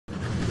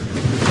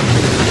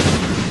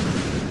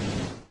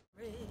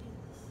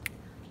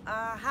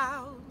a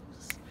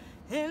house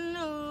in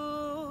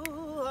New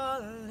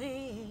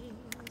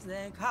Orleans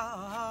they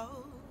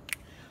call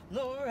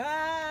the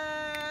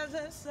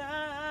rising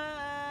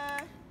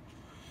sun,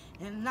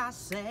 and I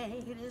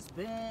say it's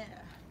been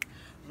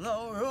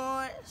the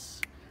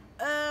ruins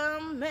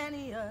of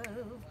many of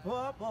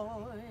poor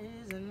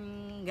boys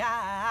and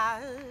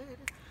God.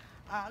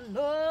 I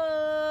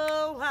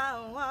know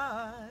I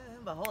won,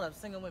 but hold up,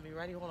 sing it with me.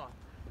 Ready? Hold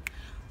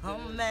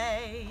on.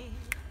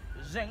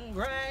 Amazing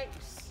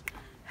grace,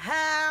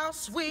 how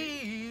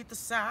sweet the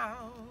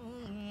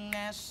sound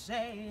that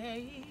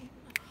saved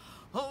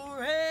a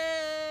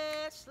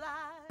wretch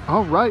like.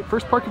 All right,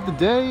 first park of the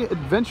day,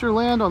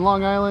 Adventureland on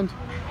Long Island.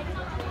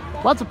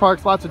 Lots of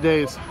parks, lots of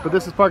days, but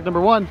this is park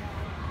number 1.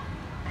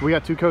 We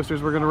got 2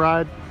 coasters we're gonna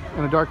ride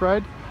and a dark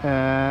ride,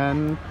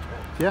 and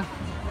yeah.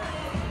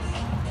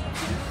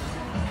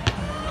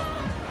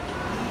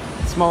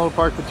 Small little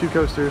park with 2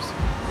 coasters.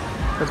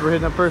 That's where we're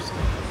hitting up first.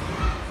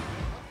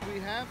 What do we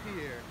have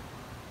here?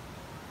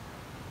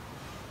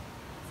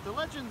 It's the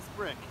Legends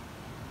brick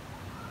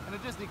and a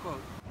Disney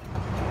quote.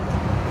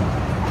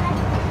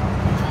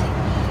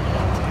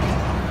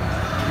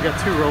 We got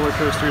 2 roller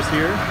coasters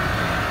here.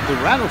 The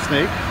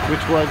Rattlesnake,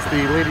 which was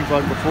the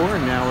Ladybug before,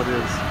 and now it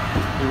is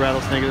the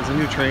Rattlesnake. It is a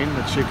new train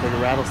that's shaped like a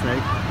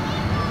rattlesnake.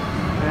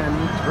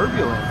 And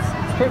Turbulence.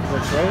 It's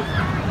Turbulence, right?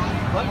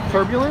 What?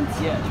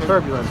 Turbulence? Yeah,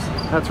 Turbulence.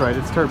 That's right,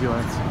 it's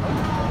Turbulence.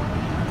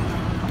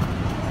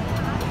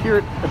 Here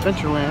at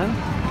Adventureland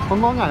on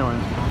Long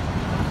Island.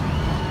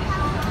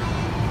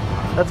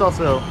 That's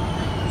also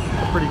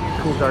a pretty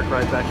cool dark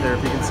ride back there,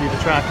 if you can see the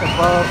track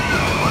above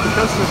the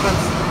coaster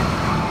fence.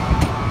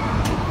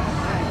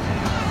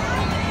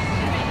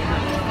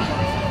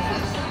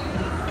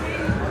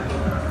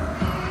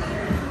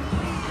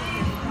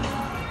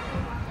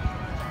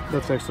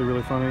 That's actually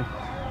really funny.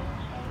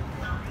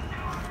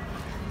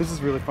 This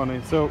is really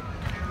funny. So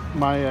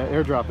my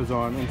airdrop is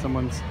on and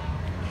someone's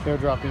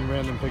airdropping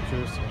random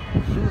pictures.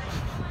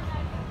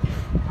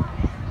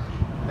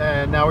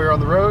 And now we're on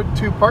the road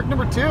to park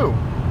number 2,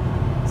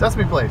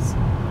 Sesame Place.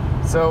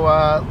 So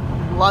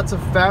lots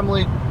of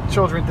family,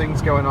 children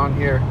things going on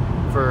here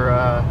for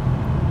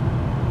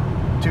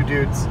 2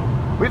 dudes.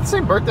 We have the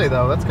same birthday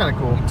though, that's kind of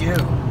cool. We do.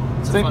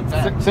 It's a fun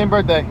fact. Same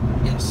birthday.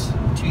 Yes,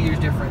 2 years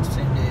difference,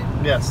 same day.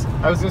 Yes,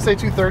 I was gonna say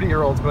 2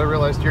 30-year-olds, but I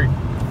realized you're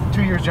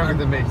 2 years younger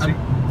than me. So I'm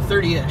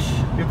 30-ish.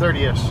 You're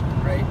 30-ish.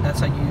 Right, that's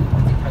how I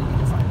think how you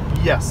define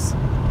it. Yes.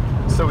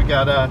 So we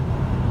got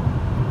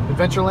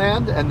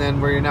Adventureland, and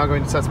then we're now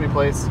going to Sesame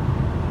Place.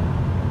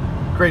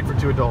 Great for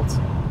 2 adults.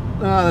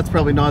 That's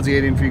probably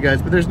nauseating for you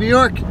guys, but there's New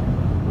York,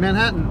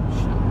 Manhattan,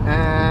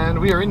 and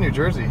we are in New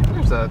Jersey.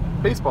 There's a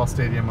baseball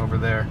stadium over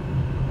there.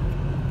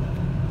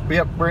 But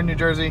yep, we're in New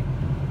Jersey.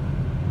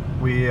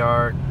 We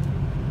are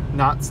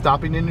not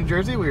stopping in New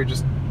Jersey. We are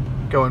just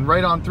going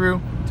right on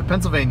through to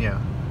Pennsylvania,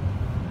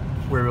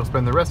 where we'll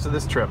spend the rest of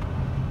this trip.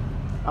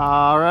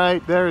 All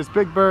right, there's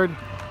Big Bird,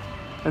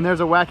 and there's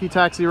a wacky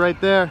taxi right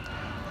there.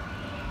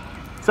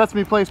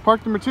 Sesame Place,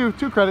 park number 2,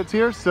 2 credits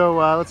here, so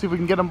let's see if we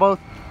can get them both,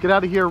 get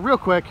out of here real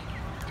quick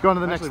to go on to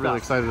the next stop. Really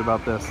excited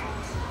about this.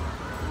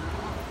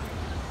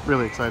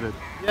 Really excited.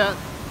 Yeah,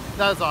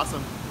 that is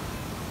awesome.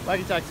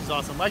 Wacky taxi's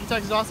awesome. Wacky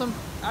taxi's awesome?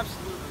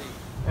 Absolutely.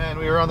 And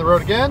we are on the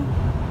road again,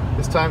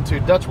 this time to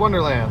Dutch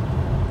Wonderland.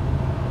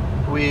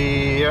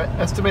 We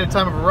estimated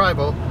time of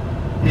arrival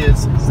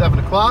is 7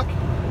 o'clock.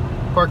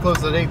 Park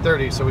closes at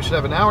 8:30, so we should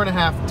have an hour and a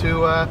half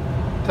to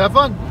have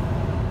fun.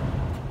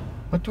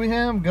 What do we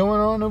have going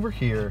on over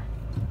here?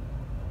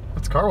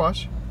 It's a car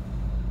wash.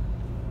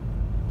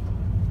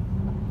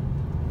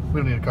 We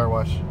don't need a car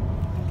wash.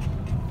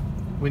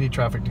 We need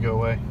traffic to go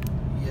away.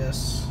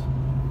 Yes.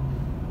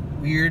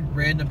 Weird,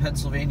 random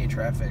Pennsylvania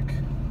traffic.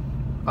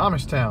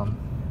 Amish town.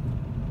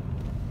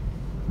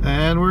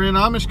 And we're in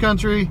Amish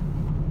country.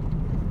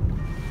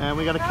 And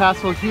we got a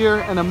castle here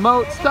and a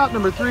moat. Stop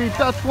number 3,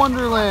 Dutch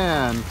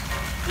Wonderland.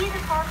 See the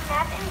park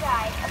map and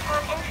guide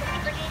upon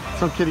entrance for details.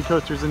 Some kiddie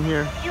coasters in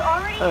here. You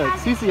already have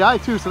CCI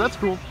too, so that's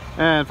cool.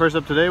 And first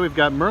up today, we've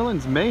got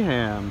Merlin's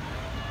Mayhem.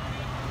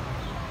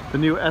 The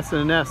new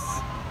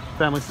S&S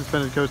family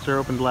suspended coaster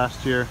opened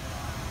last year.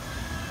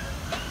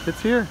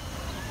 It's here.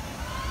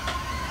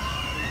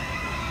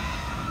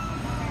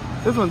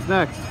 This one's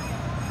next.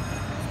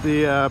 It's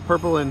the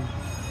purple and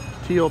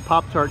teal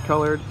Pop-Tart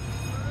colored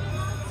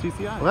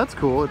CCI. Well, that's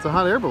cool. It's a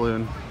hot air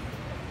balloon.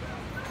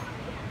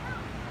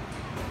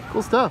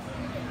 Cool stuff.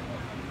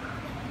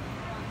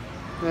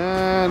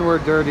 And we're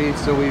dirty,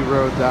 so we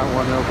rode that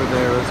one over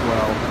there as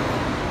well.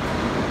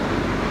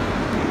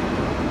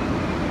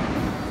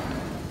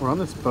 We're on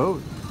this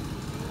boat.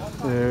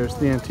 There's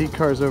the antique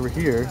cars over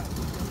here.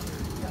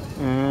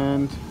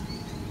 And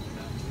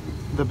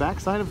the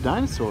backside of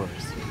dinosaurs.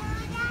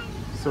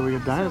 So we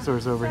have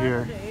dinosaurs over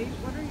here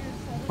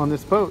on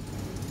this boat.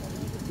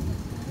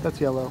 That's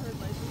yellow.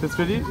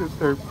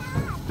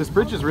 This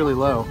bridge is really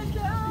low.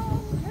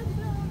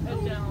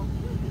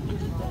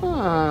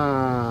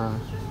 Ah.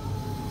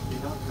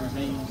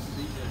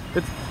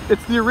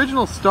 It's the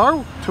original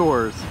Star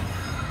Tours.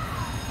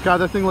 God,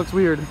 that thing looks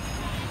weird.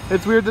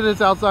 It's weird that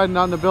it's outside and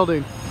not in the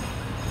building.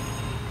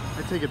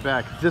 I take it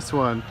back. This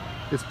one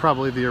is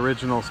probably the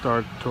original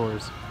Star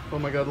Tours. Oh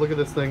my god, look at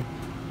this thing.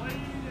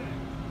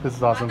 This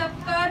is awesome.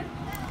 I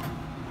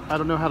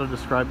don't know how to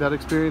describe that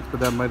experience,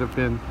 but that might have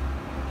been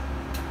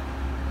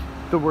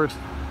the worst,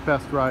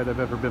 best ride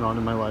I've ever been on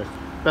in my life.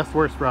 Best,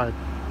 worst ride.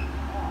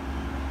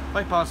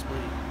 Quite possibly.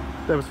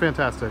 That was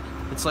fantastic.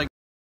 It's like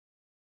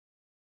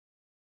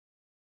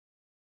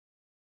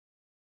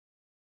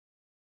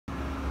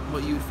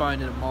what you would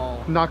find in a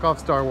mall. Knockoff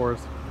Star Wars.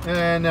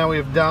 And now we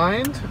have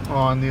dined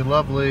on the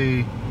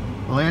lovely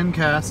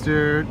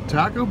Lancaster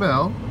Taco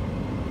Bell.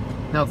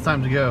 Now it's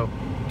time to go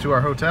to our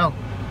hotel,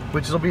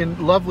 which will be a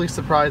lovely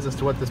surprise as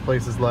to what this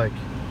place is like.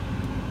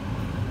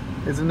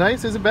 Is it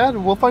nice? Is it bad?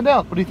 We'll find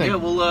out. What do you think? Yeah,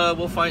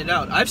 we'll find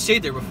out. I've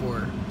stayed there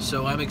before,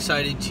 so I'm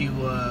excited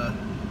to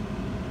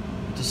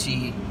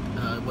see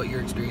what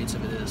your experience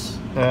of it is.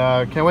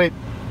 Can't wait.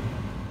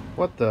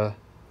 What the?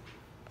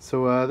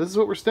 So this is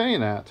what we're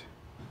staying at.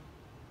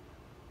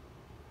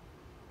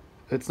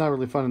 It's not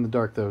really fun in the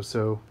dark though,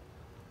 so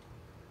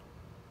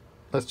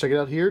let's check it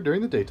out here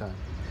during the daytime.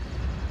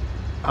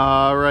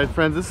 Alright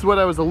friends, this is what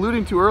I was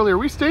alluding to earlier.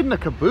 We stayed in a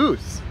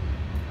caboose.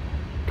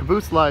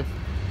 Caboose life.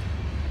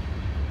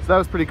 So that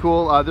was pretty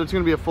cool. There's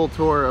going to be a full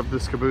tour of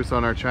this caboose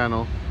on our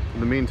channel. In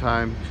the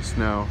meantime, just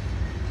know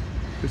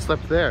we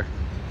slept there.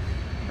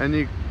 And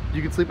you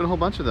could sleep in a whole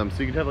bunch of them,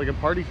 so you could have like a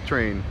party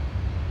train.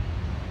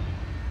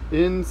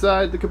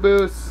 Inside the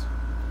caboose.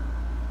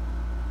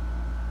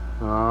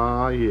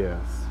 Ah,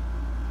 yes.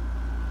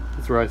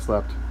 That's where I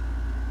slept.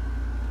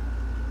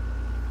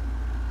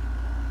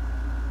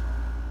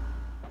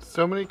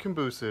 So many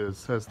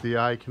cabooses as the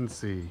eye can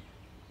see.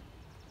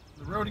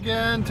 The road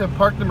again to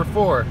park number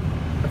 4. I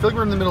feel like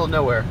we're in the middle of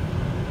nowhere.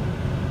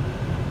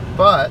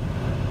 But,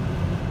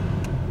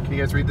 can you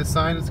guys read this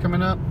sign that's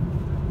coming up?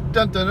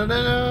 Dun dun dun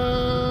dun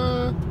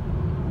dun!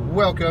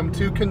 Welcome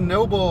to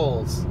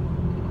Knoebels.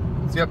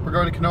 So yep, we're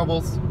going to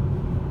Knoebels.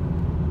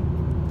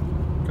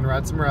 Gonna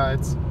ride some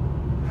rides.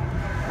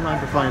 I'm line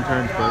for flying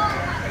turns, but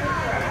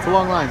it's a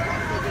long line.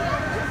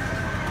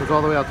 It goes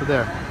all the way out to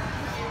there.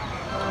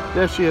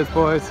 There she is,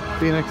 boys.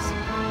 Phoenix.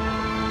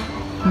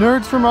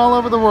 Nerds from all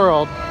over the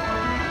world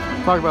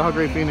talk about how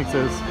great Phoenix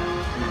is.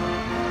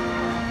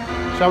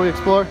 Shall we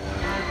explore?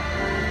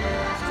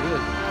 Let's do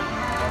it.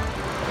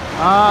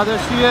 Ah, there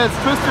she is.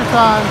 Twister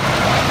time.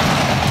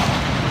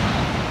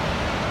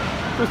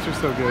 Twister's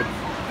so good.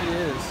 It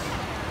is.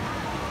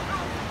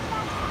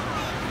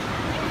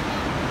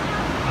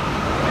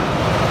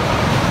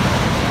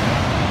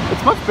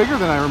 It's much bigger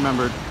than I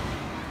remembered.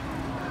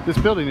 This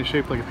building is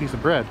shaped like a piece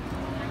of bread.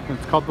 And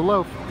it's called the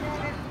Loaf.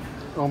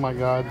 Oh my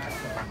god.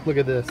 Look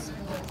at this.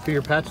 For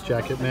your patch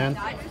jacket, man.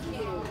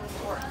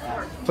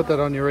 Put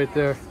that on you right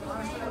there.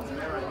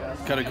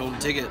 Got a golden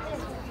ticket.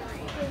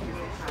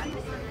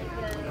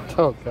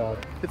 Oh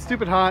god. It's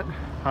stupid hot.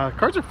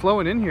 Cars are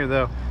flowing in here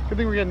though. Good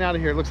thing we're getting out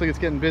of here. It looks like it's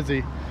getting busy.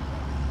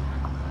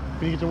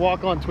 When you get to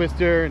walk on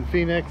Twister and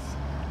Phoenix,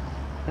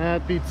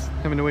 that beats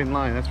having to wait in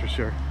line, that's for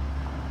sure.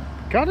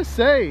 Gotta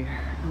say,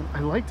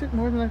 I liked it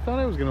more than I thought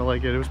I was gonna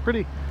like it. It was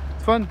pretty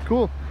fun,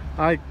 cool.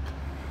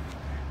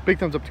 Big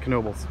thumbs up to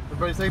Knoebels.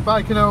 Everybody say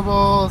bye,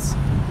 Knoebels.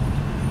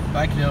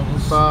 Bye,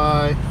 Knoebels.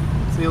 Bye.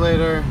 See you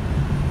later.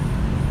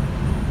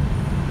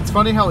 It's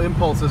funny how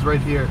Impulse is right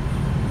here.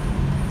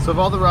 So of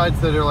all the rides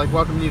that are like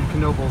welcome you to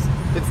Knoebels,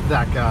 it's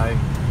that guy.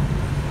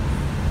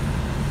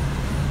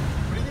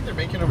 What do you think they're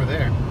making over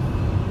there?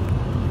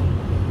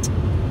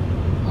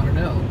 I don't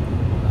know.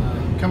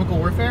 Chemical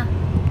warfare?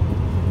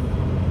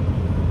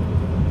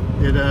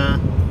 It's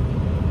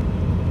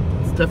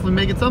definitely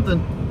making something.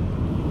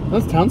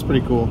 This town's pretty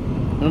cool.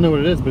 I don't know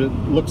what it is, but it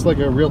looks like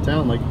a real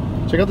town. Like,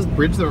 check out this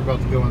bridge that we're about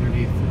to go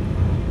underneath.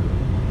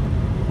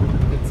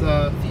 It's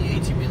The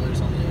 18-wheelers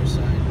on the other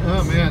side.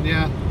 oh man,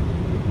 yeah.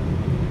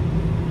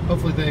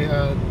 Hopefully they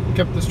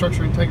kept the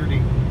structure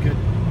integrity good.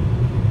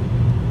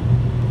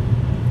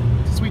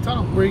 It's a sweet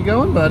tunnel. Where are you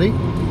going, buddy?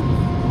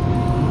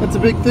 That's a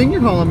big thing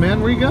you're hauling,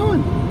 man. Where are you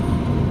going?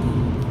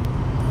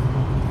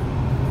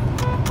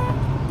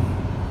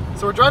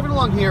 So we're driving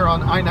along here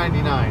on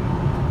I-99.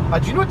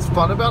 Do you know what's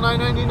fun about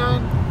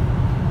I-99?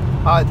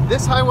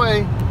 This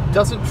highway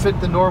doesn't fit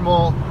the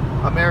normal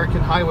American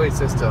highway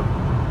system.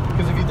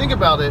 Because if you think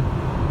about it,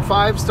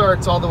 5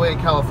 starts all the way in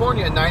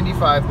California and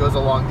 95 goes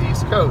along the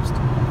East Coast.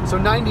 So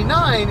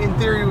 99, in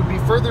theory, would be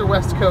further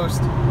west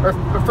coast, or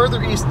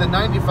further east than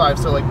 95,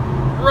 so like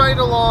right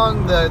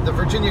along the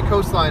Virginia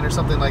coastline or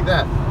something like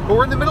that. But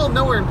we're in the middle of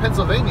nowhere in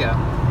Pennsylvania.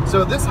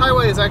 So this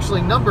highway is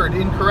actually numbered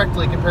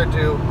incorrectly compared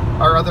to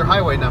our other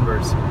highway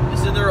numbers.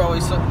 Isn't there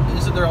also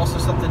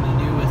something to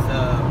do with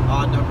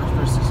odd numbers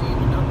versus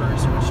even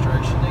numbers, or which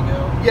direction they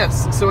go?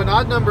 Yes, so an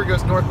odd number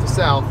goes north to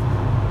south,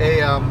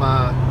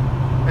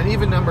 an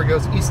even number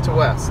goes east to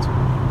west.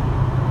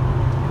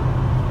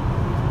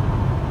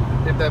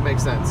 If that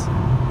makes sense.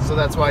 So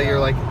that's why you're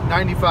like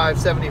 95,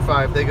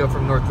 75, they go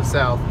from north to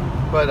south.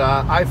 But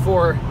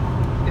I-4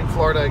 in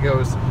Florida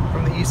goes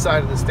from the east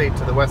side of the state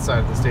to the west side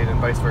of the state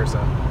and vice versa.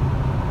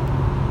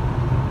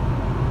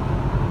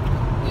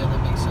 Yeah,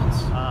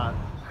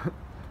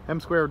 M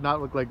Square would not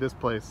look like this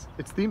place.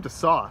 It's themed to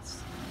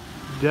sauce.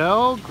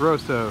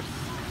 Delgrossos.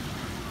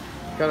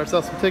 Got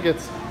ourselves some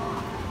tickets.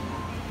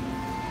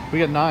 We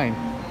got 9.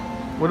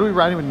 What are we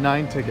riding with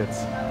 9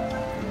 tickets?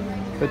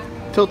 The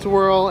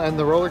tilt-a-whirl and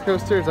the roller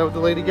coaster, is that what the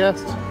lady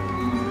guessed?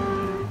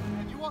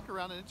 And you walk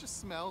around and it just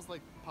smells like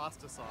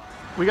pasta sauce.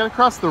 We gotta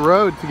cross the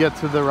road to get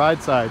to the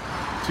ride side.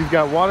 So you've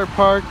got water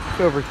park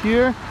over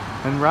here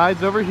and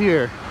rides over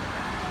here.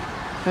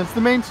 And it's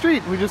the main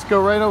street, we just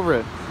go right over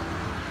it.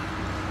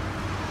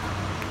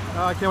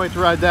 Oh, I can't wait to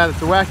ride that.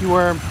 It's a Wacky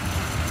Worm.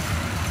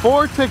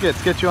 4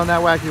 tickets get you on that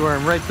Wacky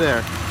Worm right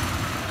there.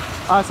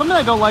 Something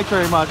I don't like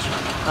very much,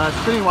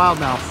 Spinning Wild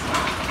Mouse.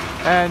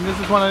 And this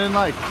is one I didn't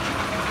like.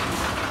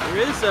 There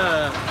is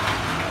some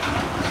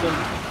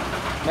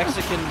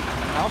Mexican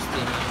mouse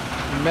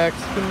theme.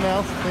 Mexican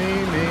mouse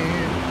theme.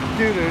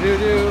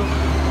 Do-do-do-do.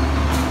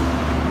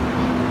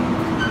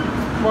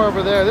 More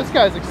over there. This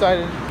guy's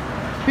excited.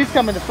 He's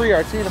coming to Free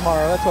RT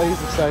tomorrow. That's why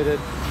he's excited.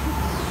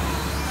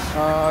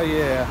 Oh,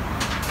 yeah.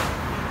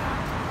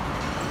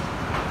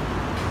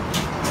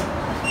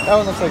 That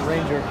one looks like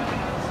Ranger.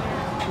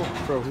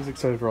 Bro, he's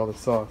excited for all the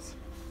sauce.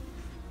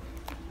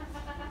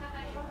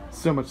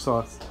 So much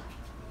sauce.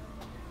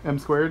 M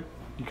Squared,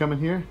 you coming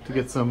here to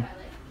get some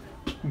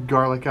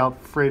garlic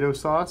Alfredo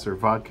sauce or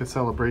vodka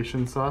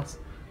celebration sauce?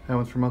 That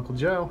one's from Uncle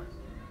Joe.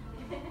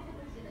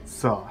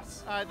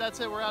 Sauce. Alright, that's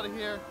it. We're out of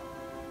here.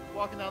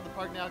 Walking down the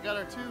park now. Got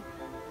our 2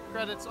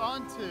 credits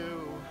on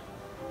to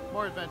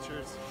more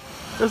adventures.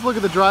 Let's look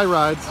at the dry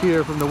rides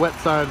here from the wet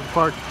side of the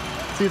park.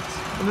 See, it's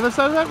on the other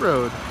side of that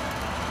road.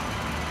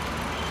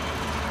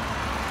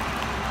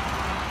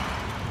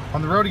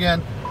 On the road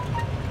again.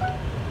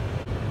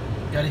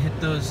 Gotta hit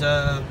those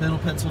Middle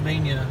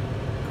Pennsylvania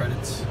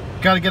credits.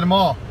 Gotta get them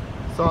all.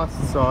 Sauce,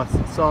 sauce,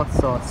 sauce,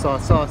 sauce,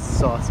 sauce, sauce,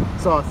 sauce,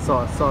 sauce,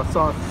 sauce, sauce,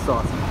 sauce,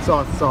 sauce,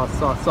 sauce, sauce,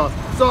 sauce,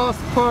 sauce, sauce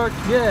park,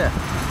 yeah.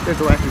 There's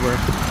the Wacky Worm.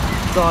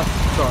 Sauce,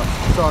 sauce,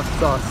 sauce,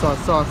 sauce,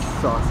 sauce,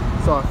 sauce,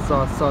 sauce,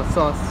 sauce, sauce,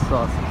 sauce, sauce,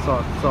 sauce,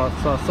 sauce, sauce,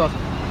 sauce,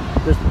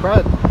 sauce. There's the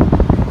bread.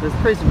 There's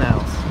Crazy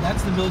Mouse.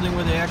 That's the building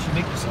where they actually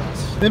make the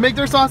sauce. They make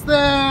their sauce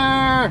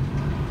there.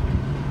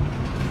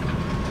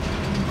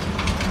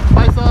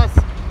 Bye, sauce.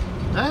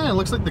 Ah, it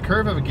looks like the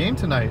Curve have a game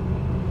tonight.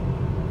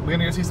 We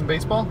gonna go see some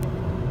baseball?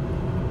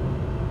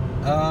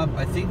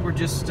 I think we're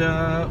just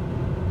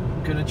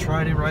gonna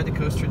try to ride the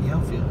coaster in the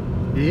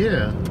outfield.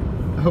 Yeah.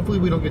 Hopefully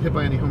we don't get hit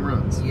by any home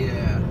runs.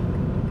 Yeah.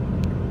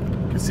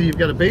 You can see you've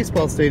got a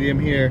baseball stadium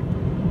here.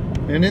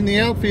 And in the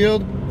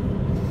outfield,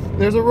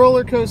 there's a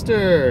roller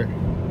coaster.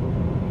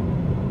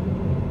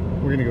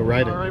 We're gonna go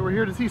ride it. All right, we're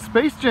here to see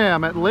Space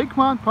Jam at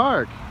Lakemont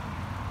Park.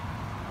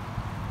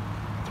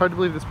 It's hard to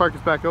believe this park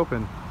is back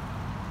open.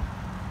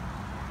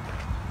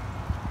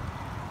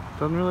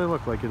 Doesn't really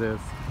look like it is.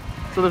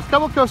 So there's a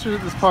couple coasters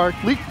at this park.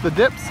 Leap the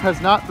Dips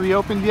has not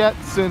reopened yet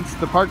since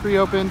the park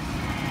reopened.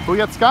 But we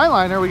got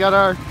Skyliner. We got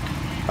our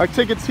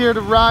tickets here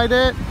to ride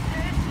it.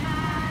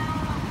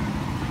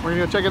 We're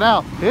gonna go check it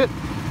out. It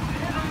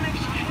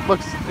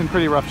looks in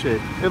pretty rough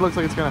shape. It looks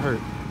like it's gonna hurt.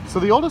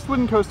 So the oldest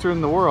wooden coaster in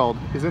the world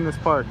is in this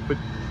park, but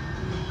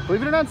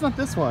believe it or not, it's not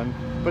this one,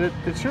 but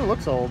it sure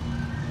looks old.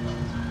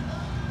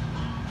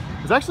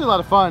 It's actually a lot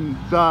of fun.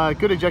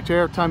 Good eject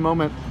airtime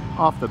moment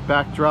off the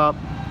backdrop.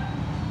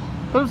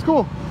 But it was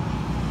cool.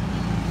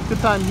 Good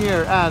time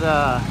here at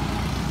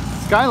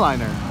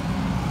Skyliner.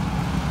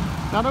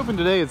 Not open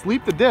today is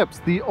Leap the Dips,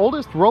 the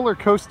oldest roller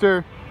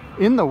coaster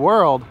in the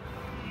world.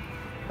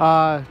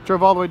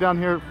 Drove all the way down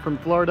here from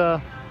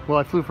Florida. Well,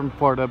 I flew from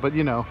Florida, but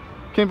you know,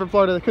 came from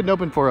Florida. They couldn't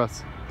open for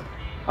us.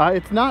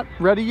 It's not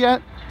ready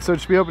yet, so it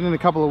should be open in a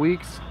couple of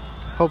weeks,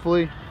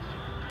 hopefully.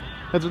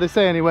 That's what they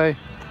say anyway.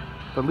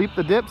 But Leap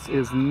the Dips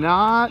is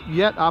not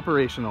yet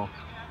operational.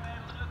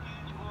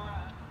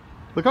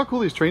 Look how cool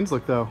these trains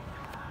look, though.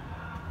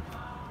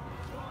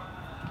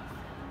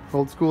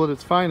 Old school at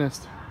its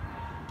finest.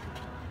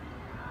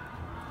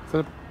 Is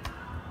that a...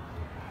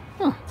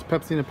 Huh, it's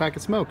Pepsi and a pack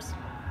of smokes.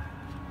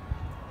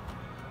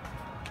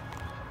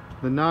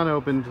 The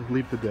non-opened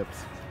Leap the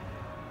Dips.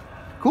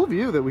 Cool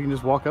view that we can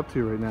just walk up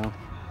to right now.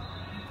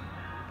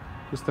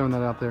 Just throwing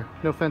that out there.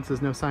 No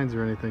fences, no signs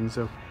or anything,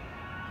 so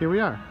here we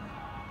are.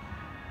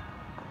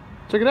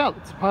 Check it out,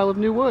 it's a pile of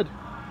new wood.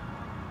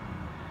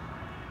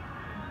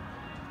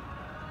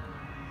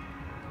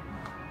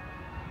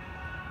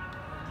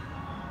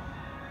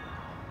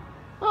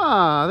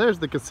 Ah, there's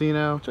the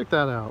casino. Check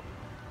that out.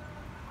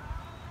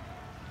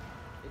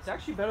 It's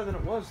actually better than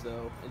it was,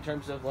 though, in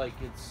terms of like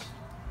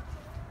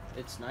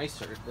it's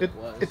nicer than it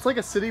was. It's like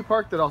a city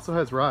park that also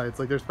has rides.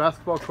 Like there's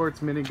basketball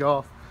courts, mini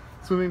golf,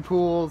 swimming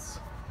pools,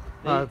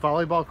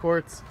 volleyball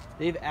courts.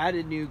 They've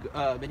added new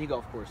mini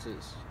golf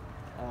courses.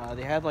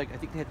 They had I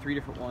think they had 3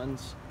 different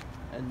ones,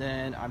 and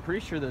then I'm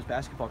pretty sure those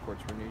basketball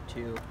courts were new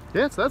too.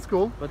 Yeah, so that's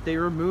cool. But they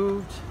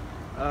removed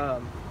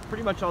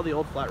pretty much all the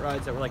old flat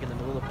rides that were like in the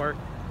middle of the park,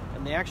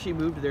 and they actually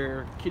moved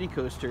their kiddie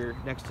coaster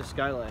next to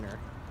Skyliner.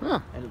 Huh.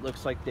 And it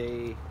looks like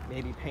they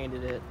maybe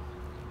painted it,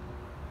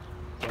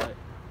 but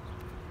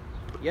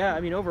yeah,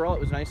 I mean overall it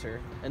was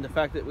nicer, and the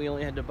fact that we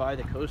only had to buy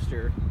the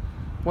coaster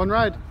One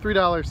ride, $3.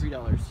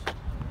 $3.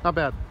 Not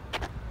bad.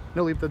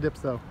 No leave the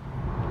dips though.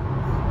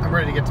 I'm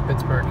ready to get to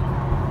Pittsburgh.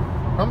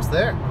 We're almost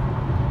there.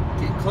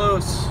 Getting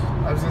close.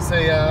 I was gonna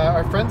say,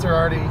 our friends are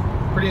already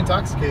pretty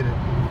intoxicated.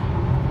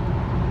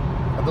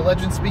 The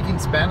legend speaking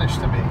Spanish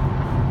to me.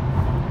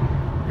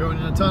 Going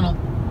in a tunnel.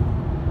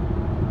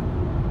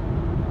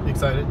 You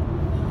excited?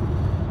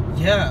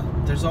 Yeah,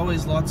 there's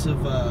always lots of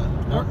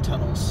horn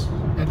tunnels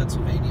in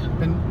Pennsylvania.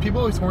 And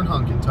people always horn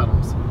honk in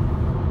tunnels.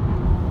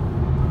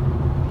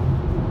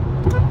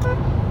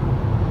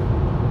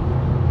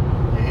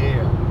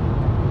 Yeah.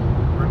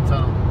 We're in a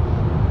tunnel.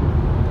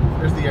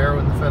 There's the arrow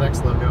and the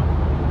FedEx logo.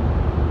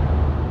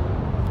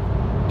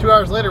 2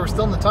 hours later, we're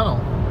still in the tunnel.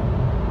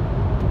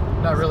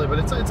 Not really, but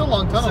it's a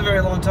long tunnel. It's a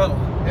very long tunnel.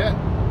 Yeah.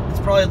 It's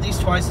probably at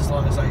least twice as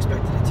long as I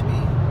expected it to be.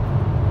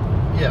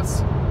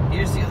 Yes.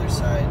 Here's the other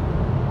side.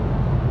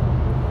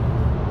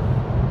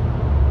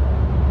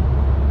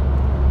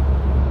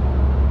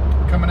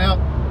 Coming out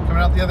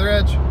the other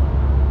edge. Here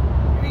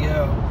we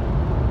go.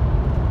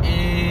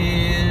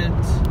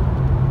 And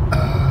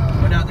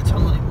we're not in the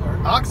tunnel anymore.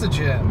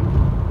 Oxygen.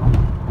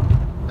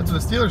 That's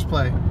what the Steelers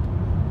play.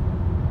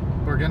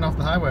 We're getting off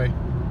the highway.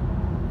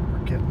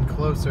 We're getting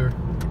closer.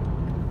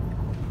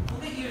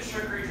 We'll get you a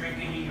sugary drink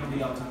and you can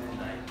be up to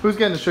midnight. Who's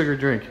getting a sugar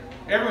drink?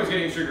 Everyone's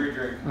getting a sugary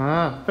drink.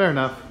 Ah, fair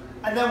enough.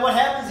 And then what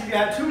happens if you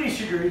have too many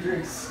sugary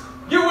drinks?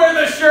 You wear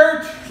the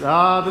shirt!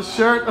 Ah, the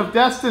shirt of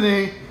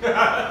destiny.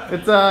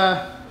 It's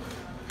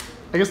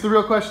I guess the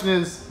real question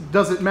is,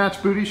 does it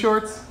match booty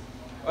shorts?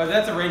 Oh,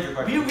 that's a Ranger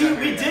question. We did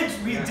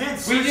we looked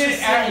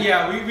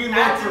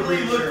actively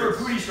for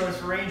booty shorts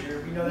for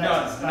Ranger. We know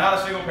that. No, not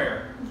a single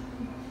pair.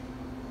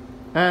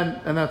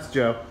 And that's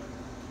Joe.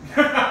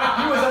 He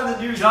was on the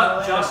news.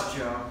 Just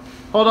Joe.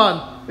 Hold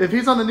on. If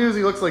he's on the news,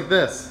 he looks like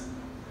this.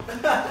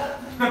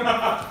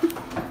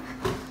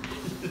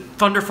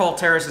 Thunderfall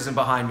Terrace isn't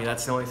behind me,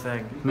 that's the only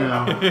thing.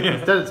 No.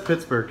 Instead, it's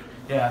Pittsburgh.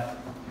 Yeah.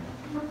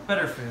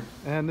 Better fit.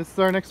 And this is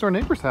our next door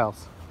neighbor's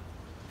house.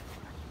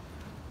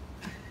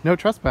 No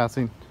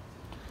trespassing.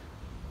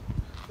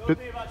 Don't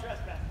think about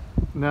trespassing.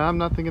 No, I'm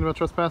not thinking about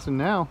trespassing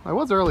now. I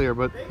was earlier,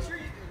 but Make sure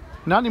you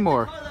not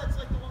anymore. that's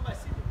like the one by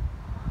Seawood.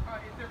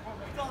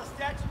 It's all the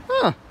statues.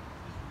 Huh.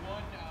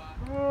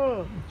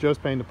 Joe's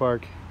paying to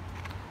park.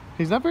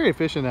 He's not very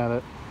efficient at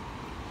it.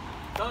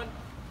 Done.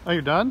 Oh,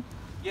 you're done?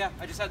 Yeah,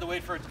 I just had to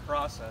wait for it to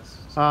process.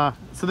 So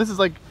this is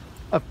like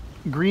a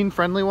green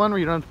friendly one where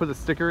you don't have to put a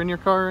sticker in your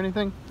car or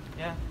anything?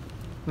 Yeah.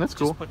 That's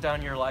cool. Just put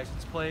down your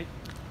license plate.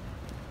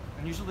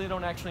 And usually they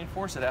don't actually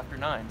enforce it after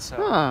 9, so.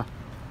 Huh.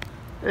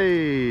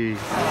 Hey.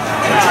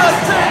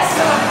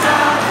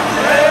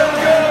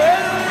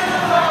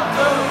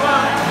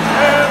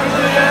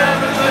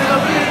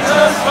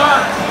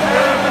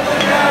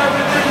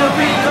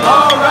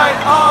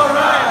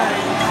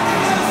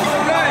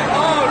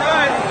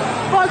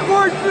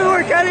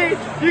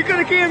 You could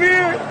have came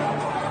here.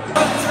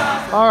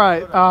 All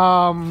right.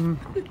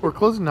 We're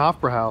closing the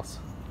Hofbräu house.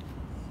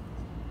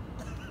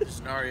 There's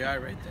an REI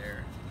right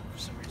there for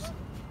some reason.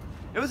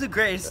 It was a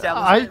great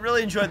establishment.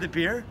 Really enjoyed the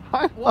beer.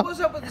 What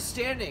was up with the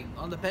standing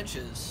on the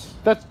benches?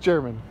 That's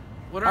German.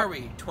 What are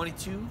we,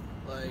 22?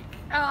 Like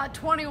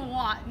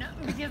 21,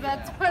 because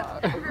that's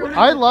what everyone.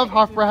 I love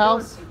Hofbräu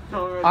house.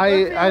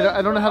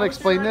 I don't know how to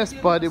explain this,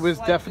 but it was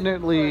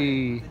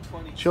definitely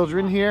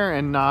children here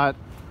and not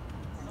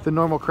the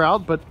normal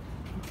crowd. But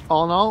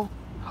all in all,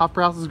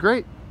 Hofbräu house is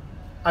great.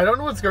 I don't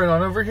know what's going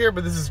on over here,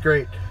 but this is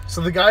great.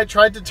 So the guy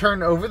tried to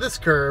turn over this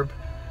curb,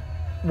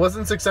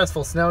 wasn't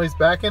successful. So now he's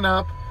backing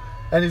up,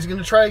 and he's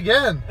gonna try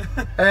again.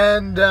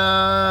 And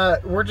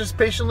we're just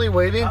patiently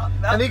waiting,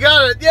 and he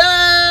got it! Yay!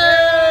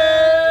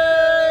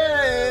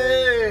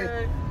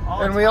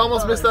 And we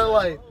almost missed that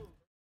light.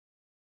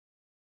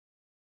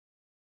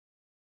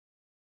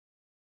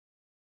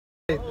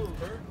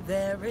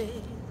 There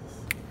is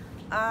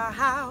a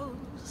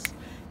house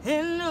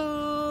in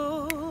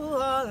New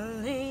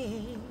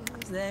Orleans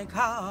they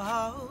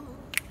call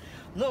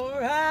the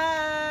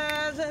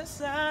rising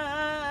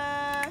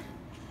sun,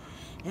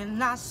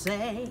 and I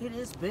say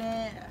it's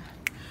been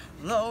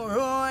the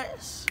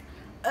ruins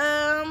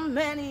of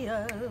many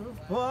of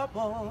poor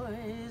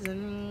boys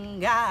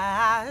and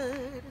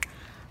God.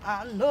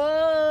 I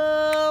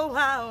know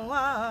I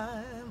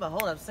won, but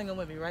hold up, sing it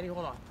with me. Ready?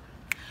 Hold on.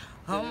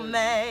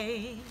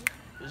 Amazing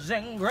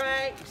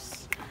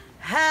grace,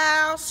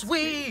 how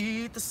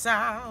sweet the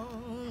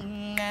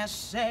sound that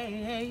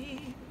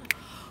saved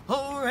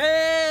a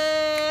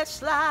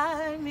wretch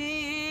like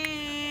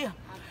me.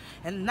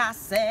 And I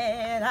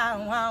said I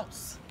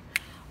once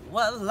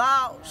was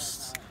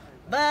lost,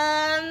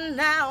 but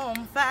now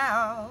I'm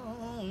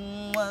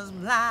found. Was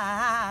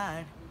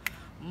blind,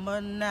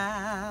 but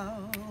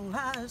now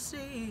I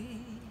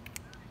see.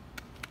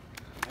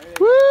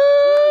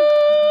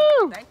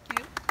 Woo! Thank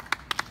you.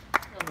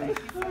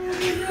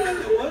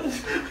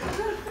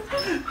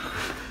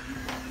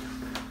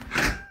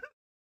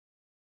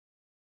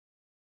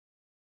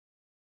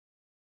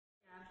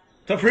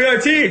 The free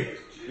IT.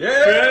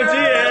 Yeah! Free IT,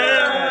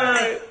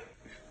 yeah!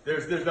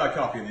 There's not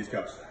coffee in these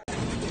cups.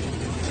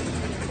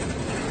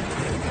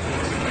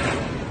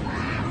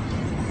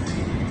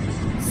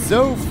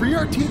 So, Free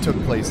RT took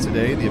place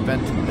today, the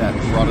event that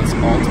brought us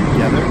all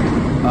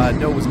together.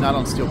 No, it was not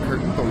on Steel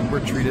Curtain, but we were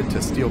treated to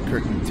Steel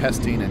Curtain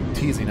testing and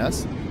teasing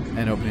us,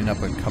 and opening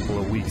up a couple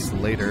of weeks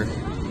later.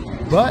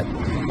 But,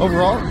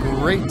 overall,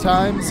 great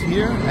times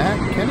here at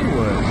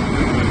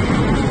Kennywood.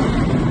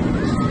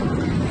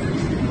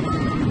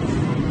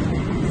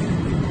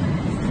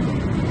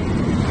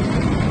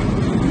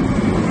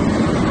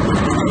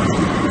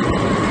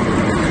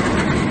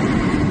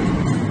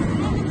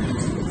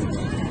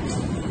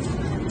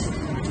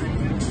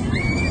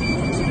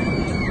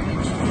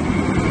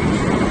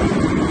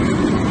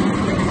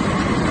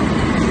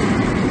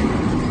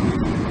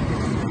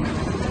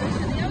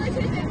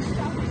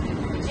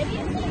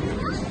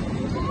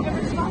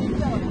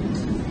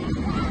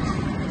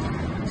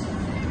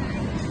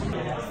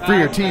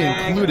 Free RT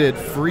included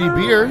free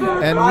beer,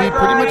 and we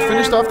pretty much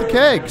finished off the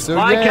keg, so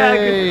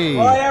yay!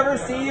 Will I ever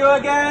see you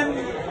again?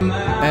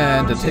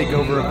 And a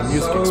takeover of the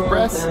Music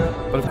Express,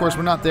 but of course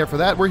we're not there for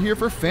that. We're here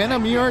for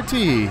Phantom ERT,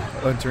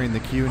 entering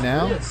the queue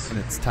now, and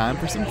it's time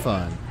for some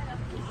fun.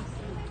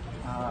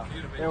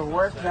 It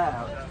worked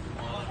out.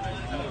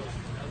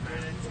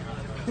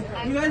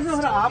 You guys know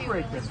how to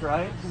operate this,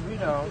 right? Because we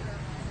don't.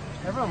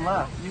 Everyone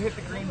left. You hit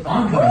the green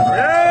button.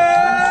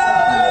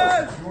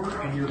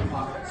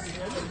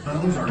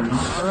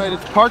 All right,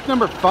 it's park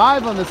number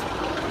 5 on this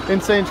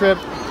insane trip.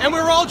 And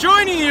we're all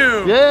joining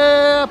you!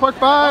 Yeah, park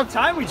 5. What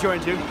time we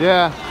joined you?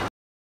 Yeah.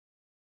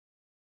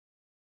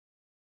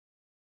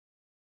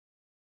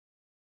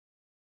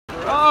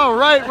 All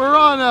right, we're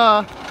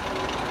on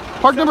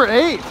park number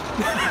 8.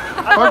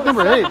 Park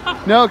number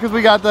 8. No, because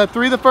we got the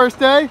 3 the first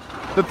day,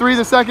 the 3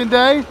 the second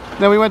day,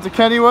 then we went to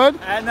Kennywood.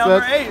 And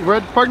number 8. We're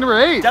at park number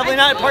 8. Definitely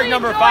not park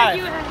number 5.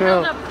 You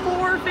held up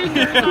 4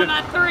 fingers on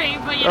that 3,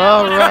 but you know.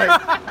 All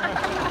right.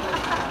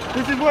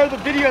 This is where the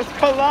videos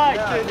collide.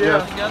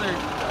 Yeah.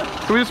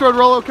 So we just rode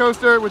roller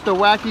coaster with the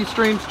wacky,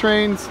 strange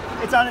trains.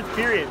 It's on its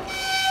period.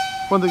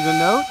 One thing to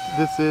note,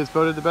 this is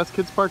voted the best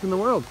kids park in the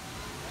world.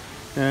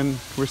 And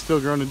we're still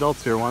grown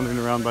adults here wandering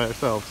around by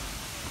ourselves.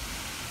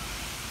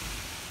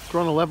 We're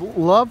on a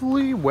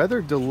lovely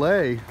weather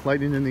delay,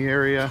 lightning in the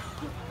area.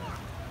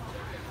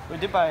 We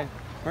did buy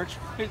merch.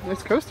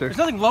 Nice coaster. There's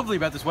nothing lovely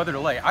about this weather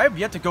delay. I have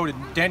yet to go to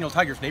Daniel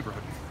Tiger's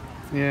neighborhood.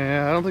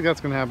 Yeah, I don't think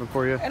that's going to happen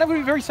for you. And I'm going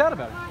to be very sad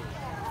about it.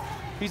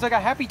 He's like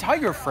a happy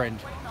tiger friend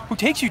who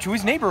takes you to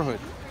his neighborhood.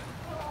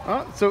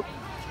 So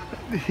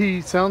he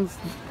sounds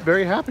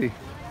very happy.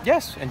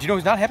 Yes, and you know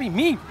who's not happy?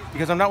 Me,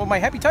 because I'm not with my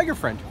happy tiger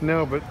friend.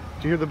 No, but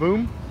do you hear the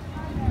boom?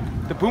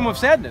 The boom of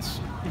sadness.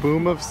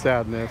 Boom of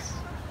sadness.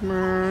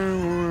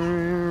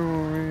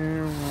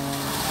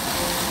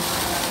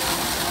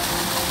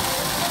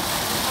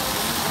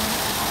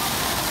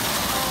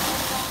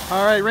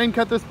 All right, rain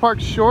cut this park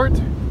short.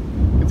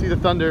 You can see the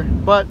thunder,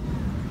 but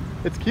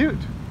it's cute.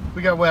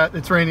 We got wet.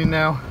 It's raining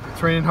now.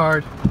 It's raining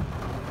hard.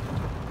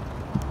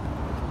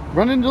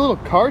 Running into a little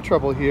car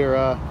trouble here.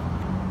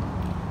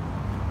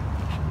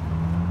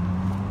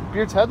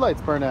 Beard's headlights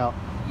burn out.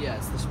 Yeah,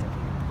 it's this one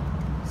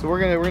here. So we're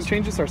gonna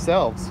change this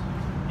ourselves.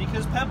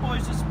 Because Pep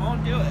Boys just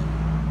won't do it.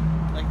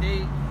 Like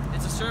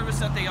it's a service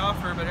that they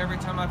offer, but every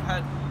time I've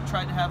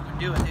tried to have them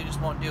do it, they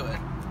just won't do it.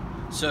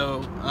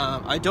 So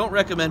I don't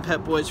recommend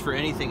Pep Boys for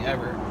anything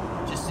ever,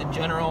 just in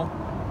general.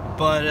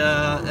 But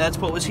that's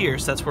what was here,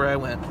 so that's where I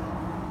went.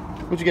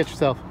 What'd you get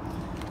yourself?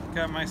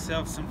 Got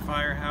myself some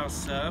Firehouse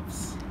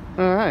subs.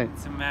 All right.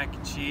 Some mac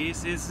and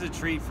cheese. This is a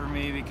treat for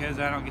me because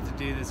I don't get to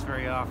do this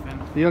very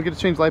often. You don't get to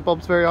change light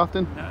bulbs very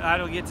often? No, I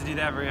don't get to do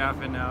that very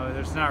often, no.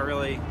 There's not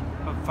really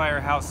a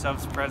Firehouse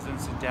subs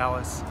presence in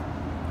Dallas.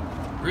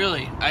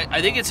 Really?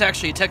 I think it's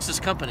actually a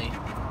Texas company.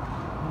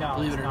 No,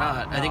 Believe it or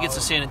not. No. I think it's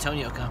a San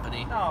Antonio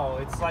company. No,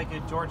 it's like a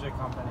Georgia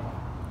company.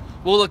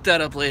 We'll look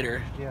that up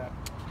later. Yeah.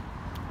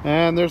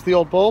 And there's the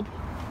old bulb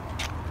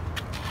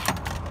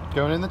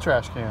going in the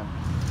trash can.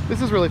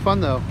 This is really fun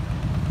though.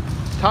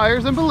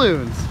 Tires and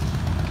balloons.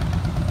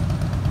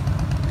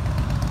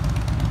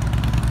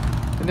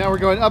 And now we're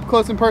going up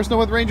close and personal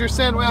with Ranger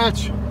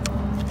Sandwich.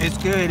 It's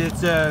good.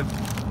 It's a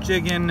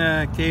chicken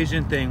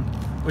Cajun thing,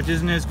 which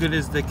isn't as good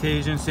as the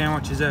Cajun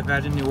sandwiches I've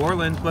had in New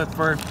Orleans, but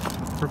for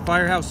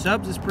Firehouse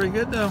subs, it's pretty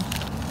good though.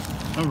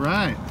 All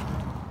right.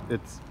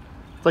 It's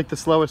like the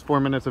slowest 4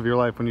 minutes of your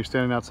life when you're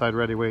standing outside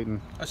ready waiting.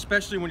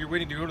 Especially when you're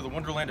waiting to go to the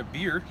Wonderland of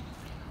beer.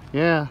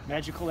 Yeah.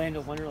 Magical land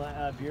of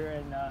Wonderland, beer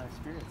and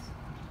spirits.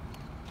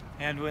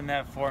 And when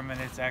that 4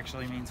 minutes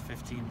actually means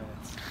 15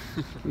 minutes.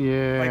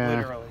 Yeah. Like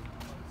literally.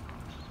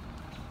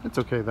 It's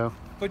okay though.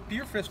 But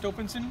Beer Fest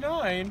opens in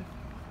 9.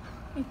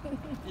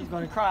 He's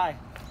going to cry.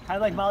 Kind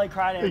of like Molly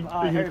cried at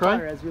Harry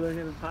Potter, as we learned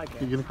in the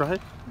podcast. You gonna cry?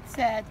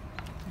 Sad.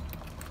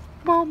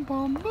 Bum,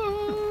 bum,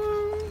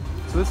 bum.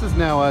 So this is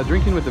now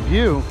drinking with the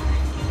view.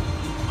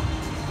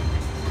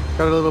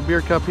 Got a little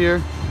beer cup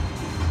here.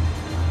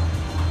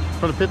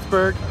 From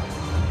Pittsburgh.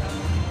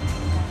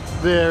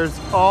 There's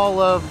all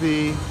of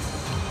the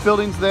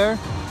buildings there.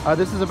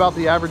 This is about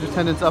the average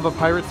attendance of a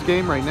Pirates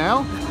game right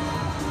now.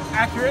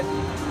 Accurate.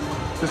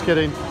 Just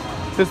kidding.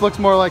 This looks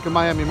more like a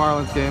Miami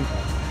Marlins game.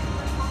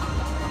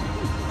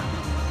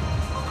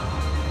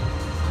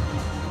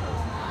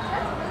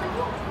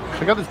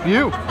 Check out this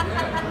view.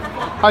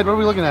 Hyde, what are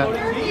we looking at?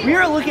 We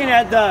are looking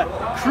at the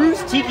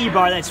Cruise Tiki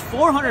Bar. That's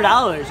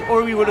 $400,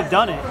 or we would have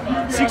done it.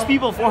 6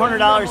 people,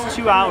 $400,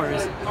 2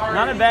 hours.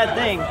 Not a bad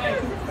thing.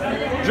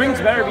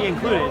 Drinks better be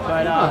included,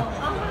 but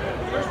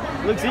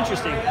looks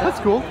interesting.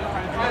 That's cool.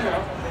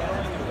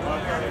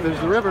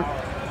 There's the river.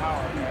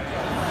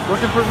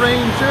 Looking for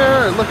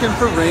Ranger, looking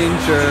for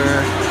Ranger.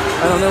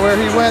 I don't know where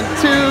he went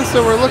to, so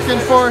we're looking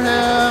for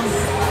him.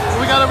 What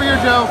we got over here,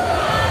 Joe?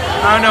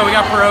 I don't know, we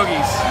got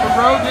pierogies.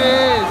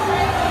 Pierogies.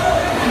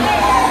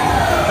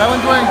 That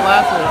one's wearing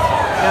glasses.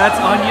 Yeah,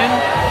 that's onion.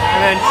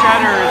 And then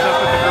cheddar is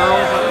up with the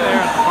girls up there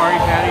at the party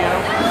patio.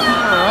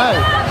 All right.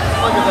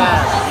 Look at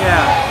that.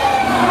 Yeah.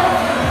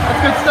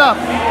 That's good stuff.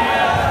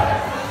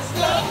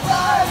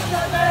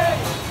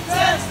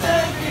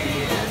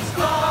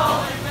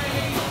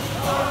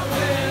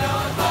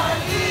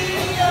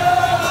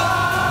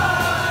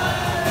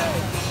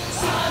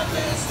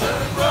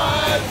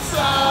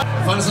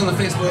 Find us on the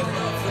Facebook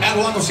at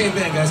Wonderland Shane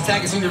Band, guys.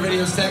 Tag us in your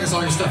videos, tag us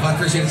all your stuff. I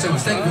appreciate it so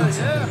much. Thank you for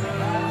listening.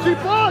 Cheap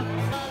plug!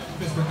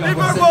 Big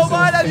Bird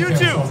Worldwide on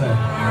YouTube.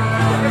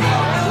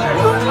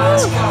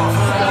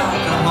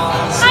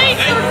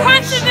 Thanks for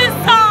requesting this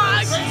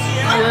song.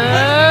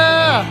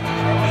 Yeah!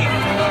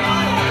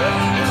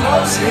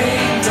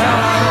 Closing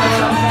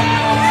down.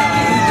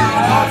 You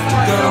have to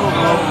go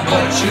home,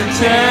 but you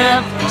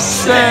can't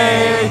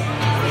stay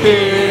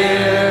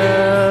here.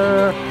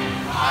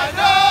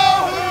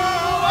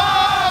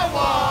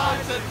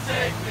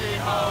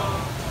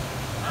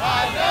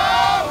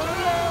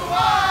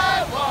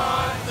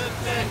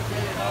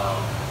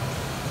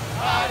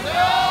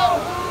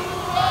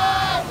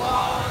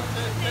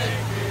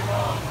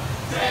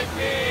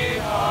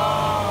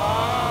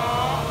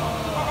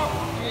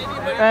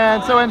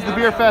 And so ends the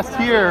beer fest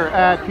here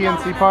at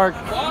PNC Park.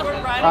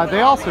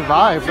 They all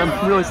survived. I'm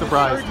really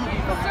surprised.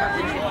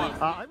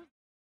 All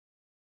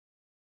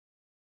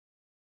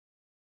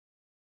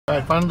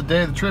right, final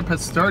day of the trip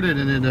has started,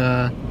 and it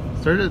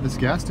started at this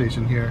gas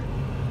station here.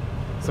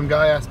 Some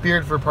guy asked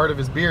Beard for part of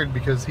his beard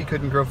because he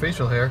couldn't grow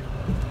facial hair.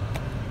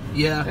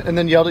 Yeah. And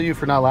then yelled at you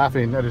for not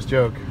laughing at his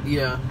joke.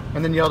 Yeah.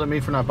 And then yelled at me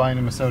for not buying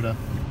him a soda.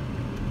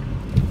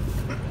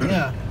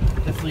 Yeah.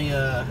 Definitely,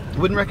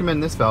 Wouldn't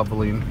recommend this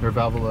Valvoline, or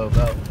Valvolo.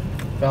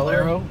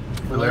 Valero?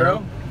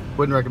 Valero?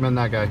 Wouldn't recommend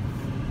that guy.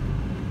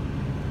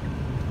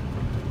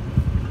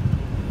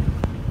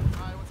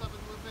 Hi, what's up,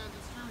 fans?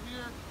 It's Drew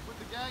here with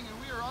the gang, and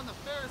we are on the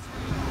Ferris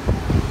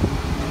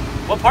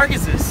wheel. What park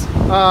is this?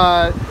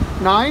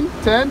 9,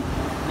 10? I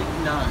think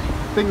 9.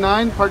 I think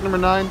 9, park number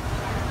 9.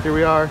 Here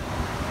we are.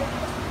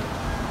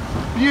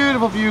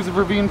 Beautiful views of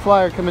Ravine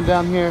Flyer coming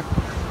down here.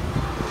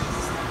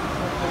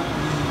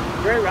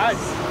 Great ride.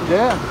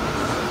 Yeah.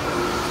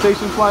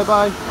 Station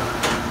flyby.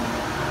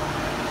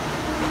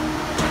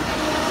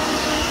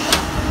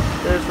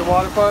 There's the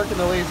water park and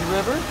the lazy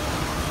river.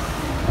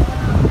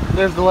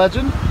 There's the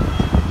legend,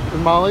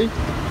 and Molly,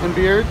 and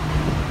Beard,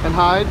 and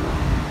Hyde.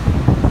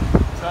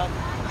 What's up?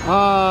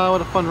 Ah,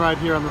 what a fun ride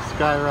here on the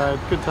Sky Ride.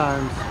 Good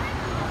times.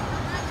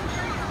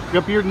 We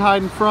got Beard and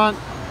Hyde in front,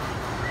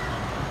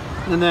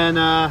 and then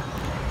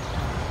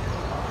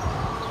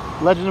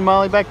Legend and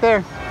Molly back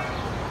there.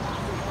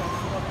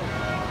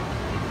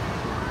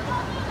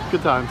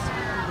 Good times.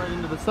 Right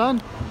into the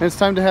sun. And it's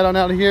time to head on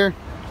out of here.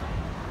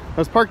 That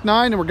was Park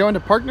 9, and we're going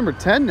to Park number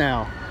 10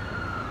 now.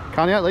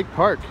 Conneaut Lake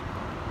Park.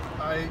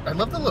 I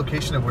love the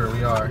location of where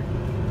we are.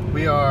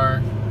 We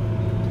are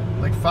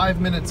like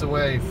 5 minutes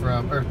away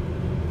from, or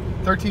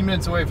 13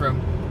 minutes away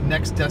from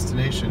next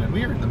destination, and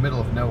we are in the middle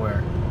of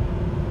nowhere.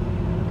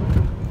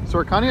 So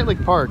we're at Conneaut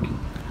Lake Park,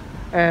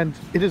 and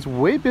it is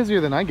way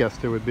busier than I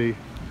guessed it would be.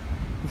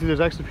 You see there's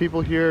actually people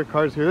here,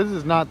 cars here. This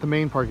is not the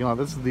main parking lot,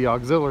 this is the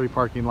auxiliary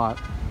parking lot.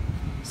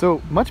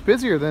 So much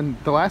busier than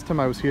the last time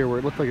I was here where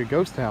it looked like a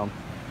ghost town.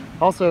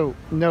 Also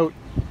note,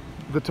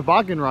 the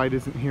toboggan ride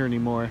isn't here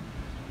anymore.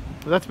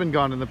 That's been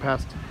gone in the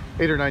past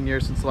 8 or 9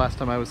 years since the last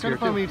time I was here. It's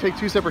kind of fun when you take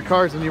 2 separate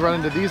cars and you run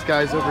into these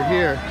guys over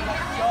here.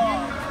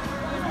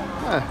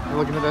 You're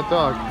looking at that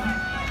dog.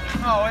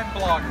 Oh, and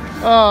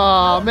bloggers.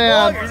 Oh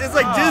man. Bloggers, it's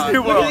like Disney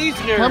World.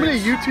 How many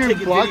YouTube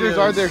bloggers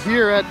are there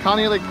here at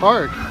Conneaut Lake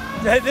Park?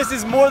 This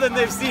is more than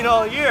they've seen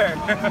all year.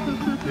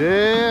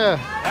 Yeah.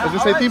 I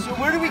was gonna say, So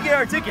where do we get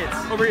our tickets?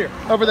 Over here.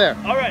 Over there.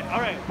 All right, all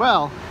right.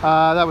 Well,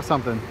 that was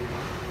something.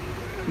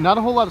 Not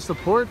a whole lot of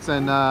supports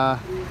and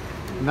not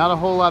a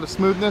whole lot of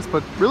smoothness,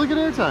 but really good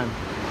airtime.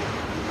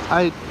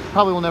 I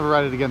probably will never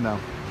ride it again though.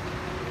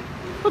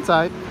 That's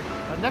all right.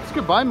 Next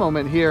goodbye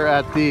moment here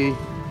at the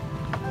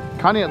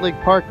Conneaut Lake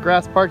Park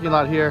grass parking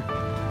lot here.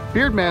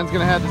 Beardman's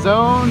gonna have his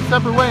own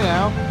separate way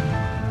now,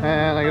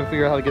 and I gotta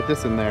figure out how to get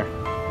this in there.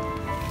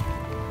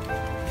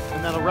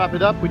 And that'll wrap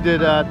it up. We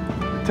did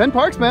 10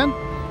 parks, man.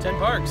 10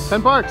 parks.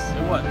 10 parks.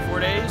 In what, 4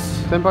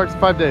 days? 10 parks,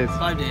 5 days.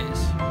 5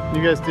 days.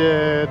 You guys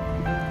did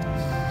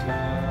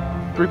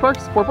 3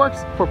 parks? 4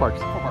 parks? 4 parks.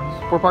 4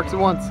 parks. 4 parks at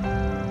once.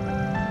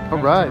 All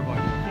right.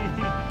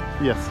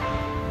 Yes.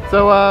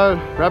 So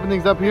wrapping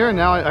things up here, and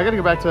now I gotta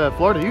go back to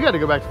Florida. You gotta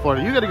go back to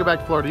Florida. You gotta go back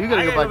to Florida. You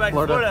gotta go back to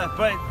Florida.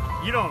 But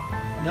you don't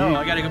No,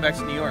 I got to go back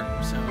to New York.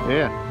 So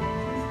Yeah.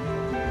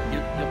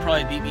 you'll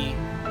probably beat me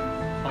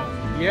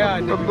home. Yeah,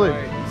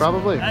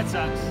 Probably. That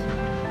sucks.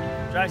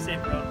 Drive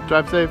safe, bro.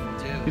 Drive safe.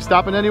 Dude. You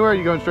stopping anywhere? Or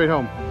you going straight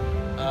home?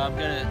 I'm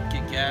gonna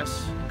get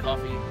gas and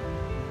coffee.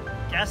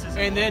 Gas is.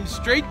 And then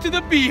straight to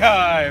the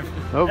beehive.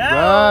 All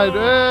right.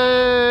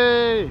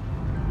 Hey!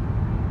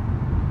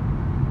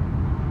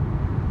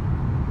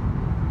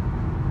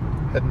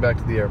 Heading back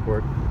to the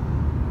airport.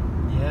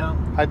 Yeah.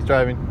 Hyde's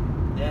driving.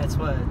 Yeah, it's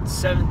what,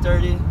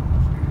 7:30.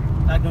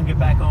 Not gonna get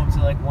back home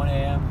till like 1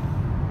 a.m.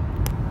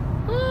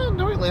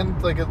 No, we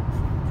landed like at.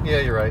 Yeah,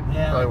 you're right.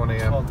 Yeah, Probably 1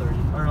 a.m.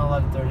 12:30 or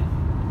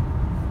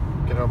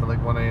 11:30. Get home at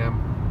like 1 a.m.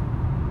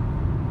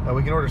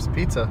 We can order some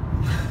pizza.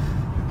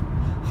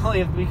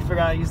 Only if we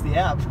forgot to use the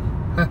app.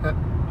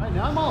 Right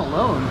now I'm all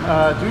alone.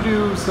 Due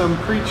to some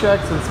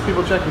pre-checks and some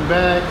people checking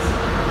bags,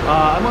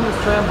 I'm on this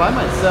tram by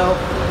myself.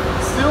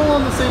 Still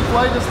on the same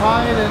flight as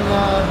Hyde and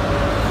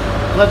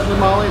Legend of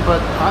Molly,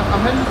 but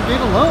I'm heading to the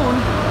gate alone.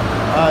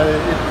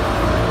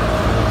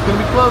 It's going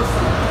to be close.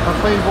 Our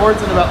plane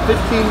boards in about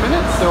 15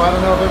 minutes, so I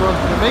don't know if everyone's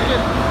going to make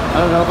it. I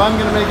don't know if I'm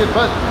going to make it,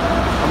 but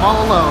I'm all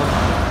alone.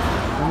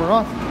 And we're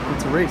off.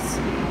 It's a race.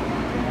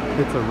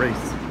 It's a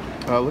race.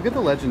 Look at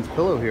the Legends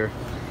pillow here.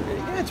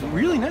 Yeah, it's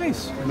really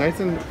nice. Nice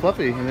and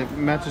fluffy, and it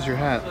matches your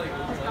hat.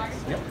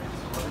 Yep.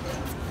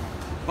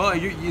 Well,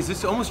 is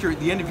this almost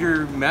the end of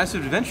your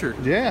massive adventure?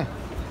 Yeah.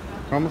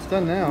 We're almost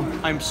done now.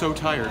 I'm so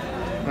tired.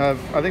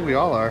 I think we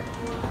all are.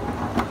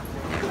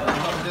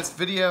 This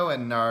video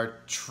and our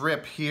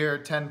trip here,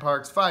 10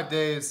 parks, 5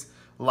 days,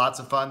 lots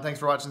of fun. Thanks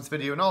for watching this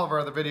video and all of our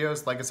other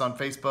videos. Like us on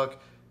Facebook,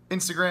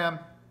 Instagram,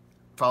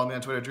 follow me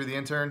on Twitter,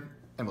 DrewTheIntern,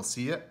 and we'll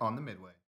see you on the Midway.